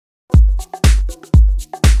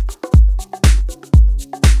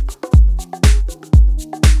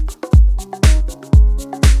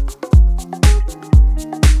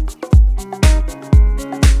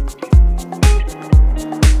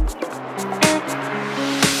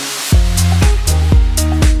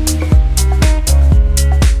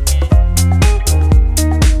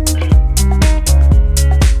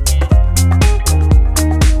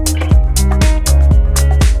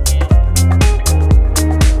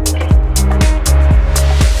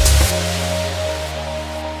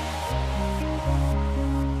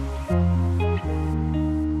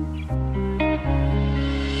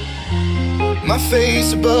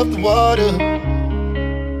face above the water.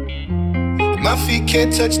 My feet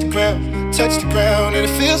can't touch the ground, and it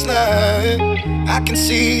feels like I can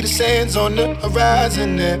see the sands on the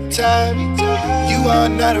horizon every time you are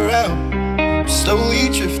not around. I'm slowly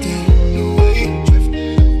drifting away,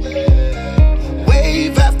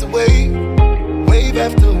 wave after wave, wave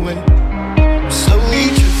after wave. I'm slowly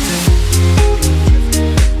drifting,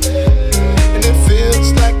 and it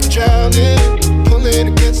feels like I'm drowning, pulling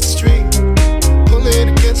against the stream, pulling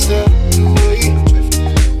against the wave.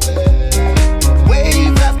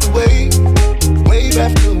 Wave after wave, wave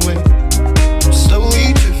after wave. I'm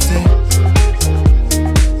slowly drifting.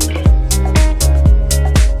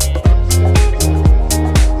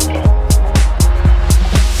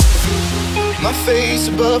 My face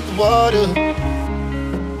above the water.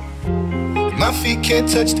 My feet can't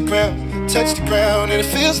touch the ground, and it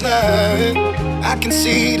feels like I can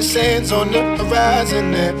see the sands on the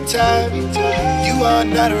horizon every time you are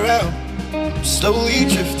not around. I'm slowly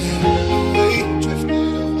drifting away,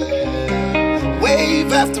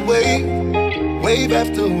 wave after wave, wave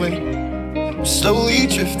after wave. I'm slowly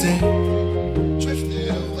drifting,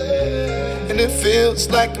 and it feels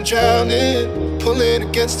like I'm drowning, pulling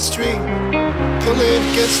against the stream, pulling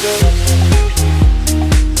against the.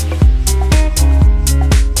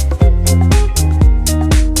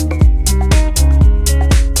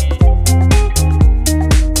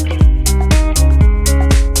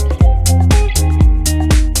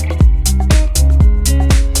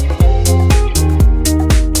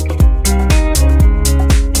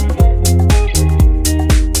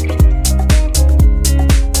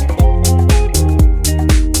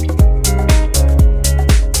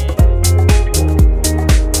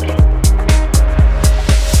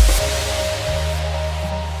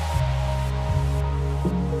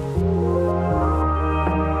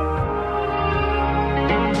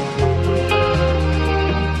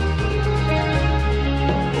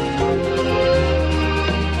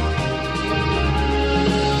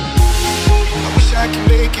 I can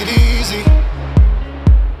make it easy.